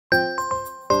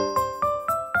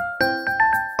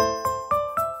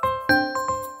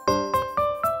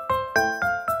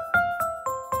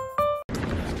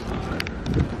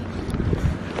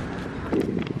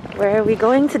Where are we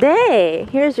going today?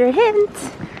 Here's your hint.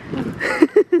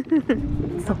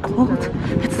 It's so cold.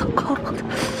 It's so cold.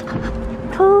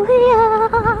 Tolia.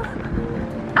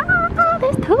 Ah,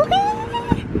 there's Toli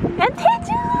and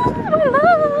Taeju, my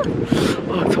love.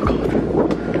 Oh, it's so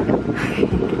cold.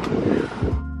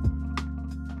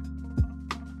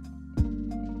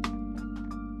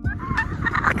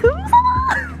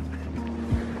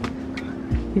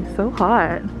 It's so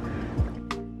hot.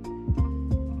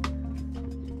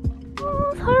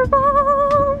 Oh, 설방.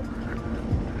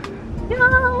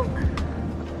 Yeah.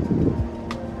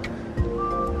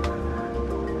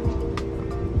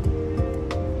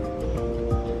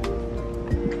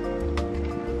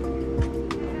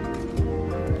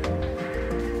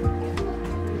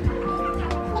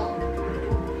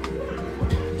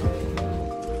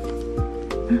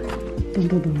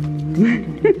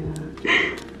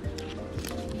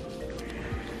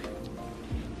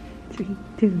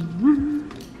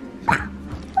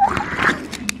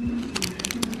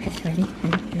 Ready?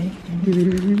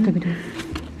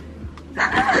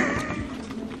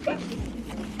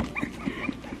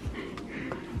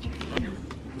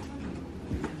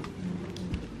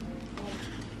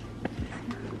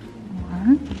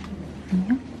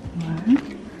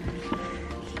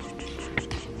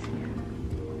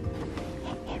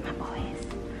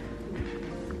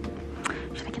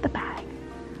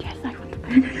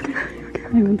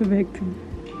 I want the bag too.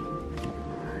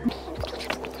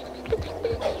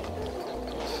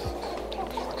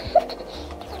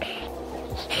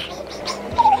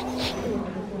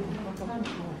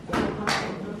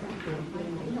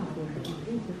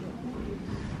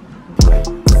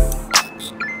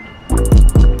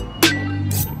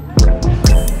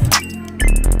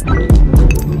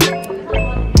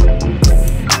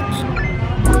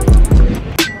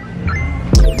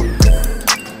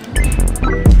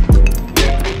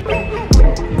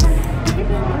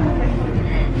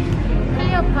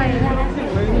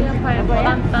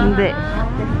 네.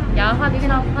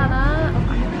 야합이나 하나.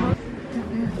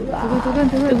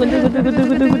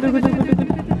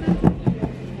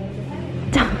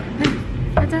 자,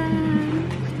 짜잔.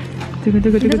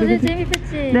 두근두근두근두근.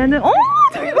 재밌었지? 나는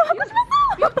저 이거 하고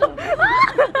싶었어.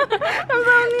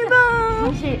 감사합니다.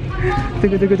 혹시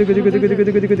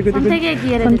두근두근두근두근두근두근두근. 선택의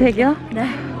기회를 선택이요? 네.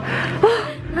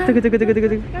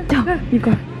 두근두근두근두근. 자,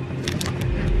 이걸.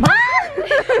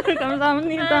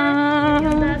 감사합니다.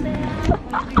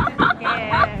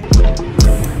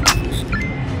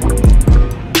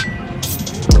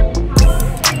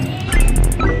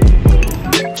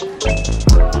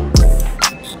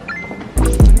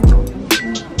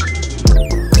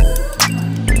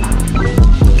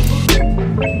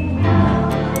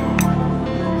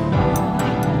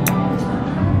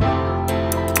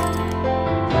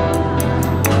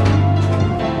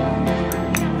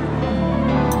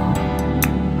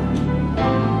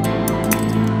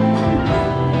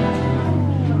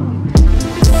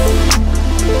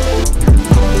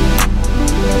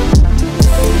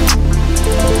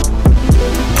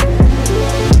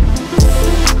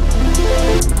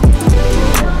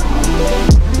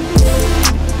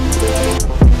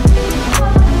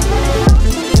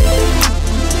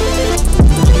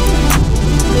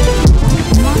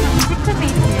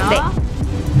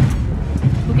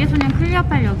 클리어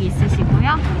파일 여기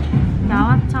있으시고요.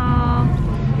 야화첩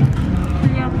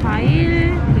클리어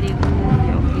파일 그리고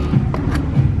여기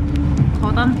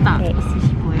거던딱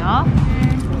있으시고요.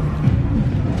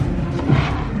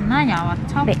 하나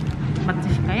야화첩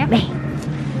맞으실까요? 네.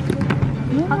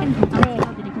 확인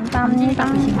부탁드리고 감사합니다.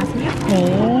 조심하세요.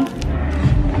 네.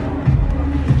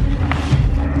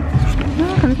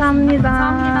 감사합니다.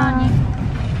 감사합니다.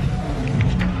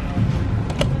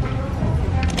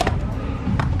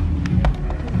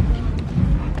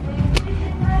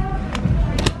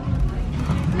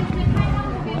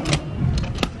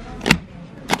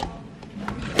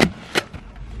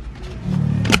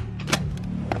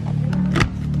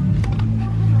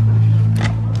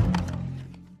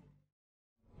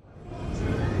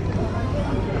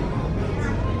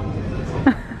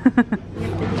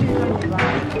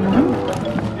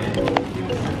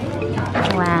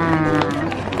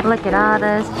 Wow, look at all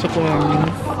those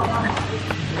chickens.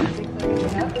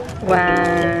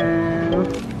 Wow.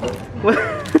 Well,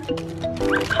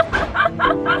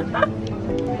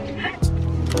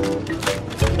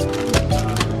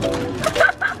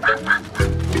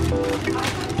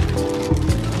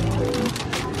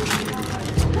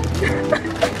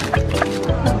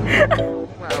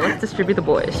 let's distribute the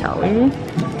boys, shall we?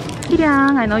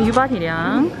 Hiryang, I know you bought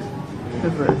Hiryang.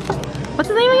 What's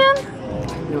his name again?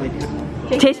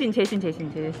 Jason.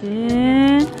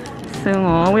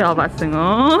 숭어, 우리 아빠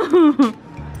숭어.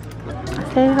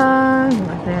 새하,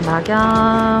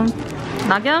 낙엽.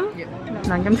 낙엽?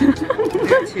 낙엽.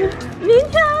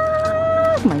 민혁!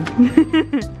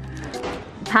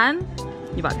 단,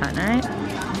 이봐 단을.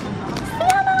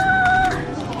 수연아!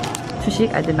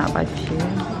 주식, I did not buy 주식.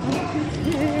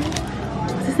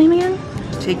 What's his name again?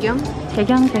 재경?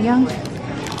 재경.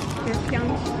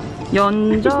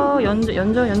 연저.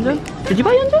 Did you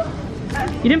buy 연저?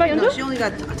 You didn't buy No, 연저? she only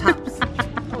got tops.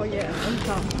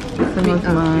 This one's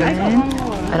mine.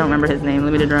 I don't remember his name.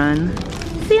 Limited run.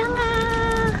 수영아.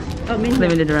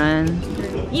 Limited run.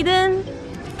 이든.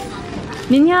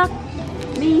 민혁.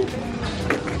 미.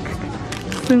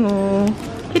 승우.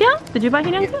 희령? Did you buy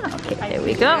희령 too? Okay, there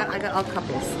we go. I got all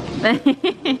couples.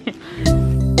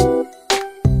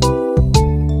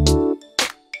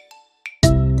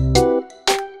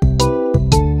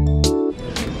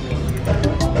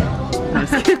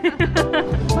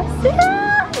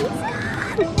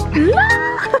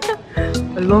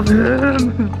 I love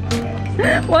him.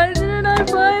 Why didn't I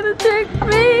buy the chick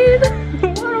feed?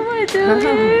 What am I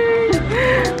doing?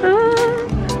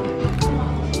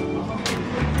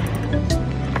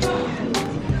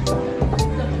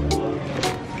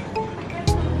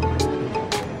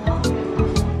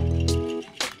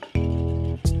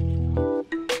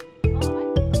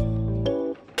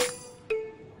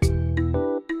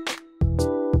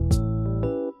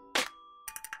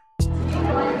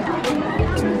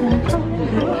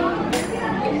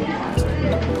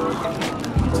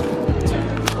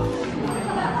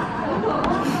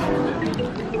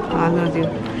 I'm gonna do.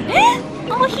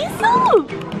 Oh, he's so.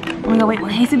 Oh my god, wait, will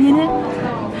Hazel be in it?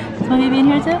 Is my baby in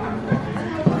here too?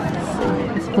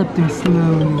 Let's flip through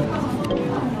slowly.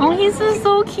 Oh, he's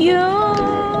so cute.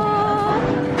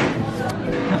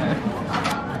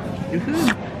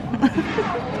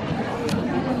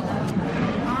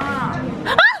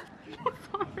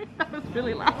 Sorry, that was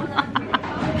really loud.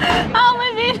 Oh,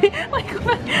 my baby. My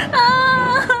God. Oh,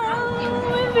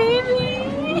 my baby.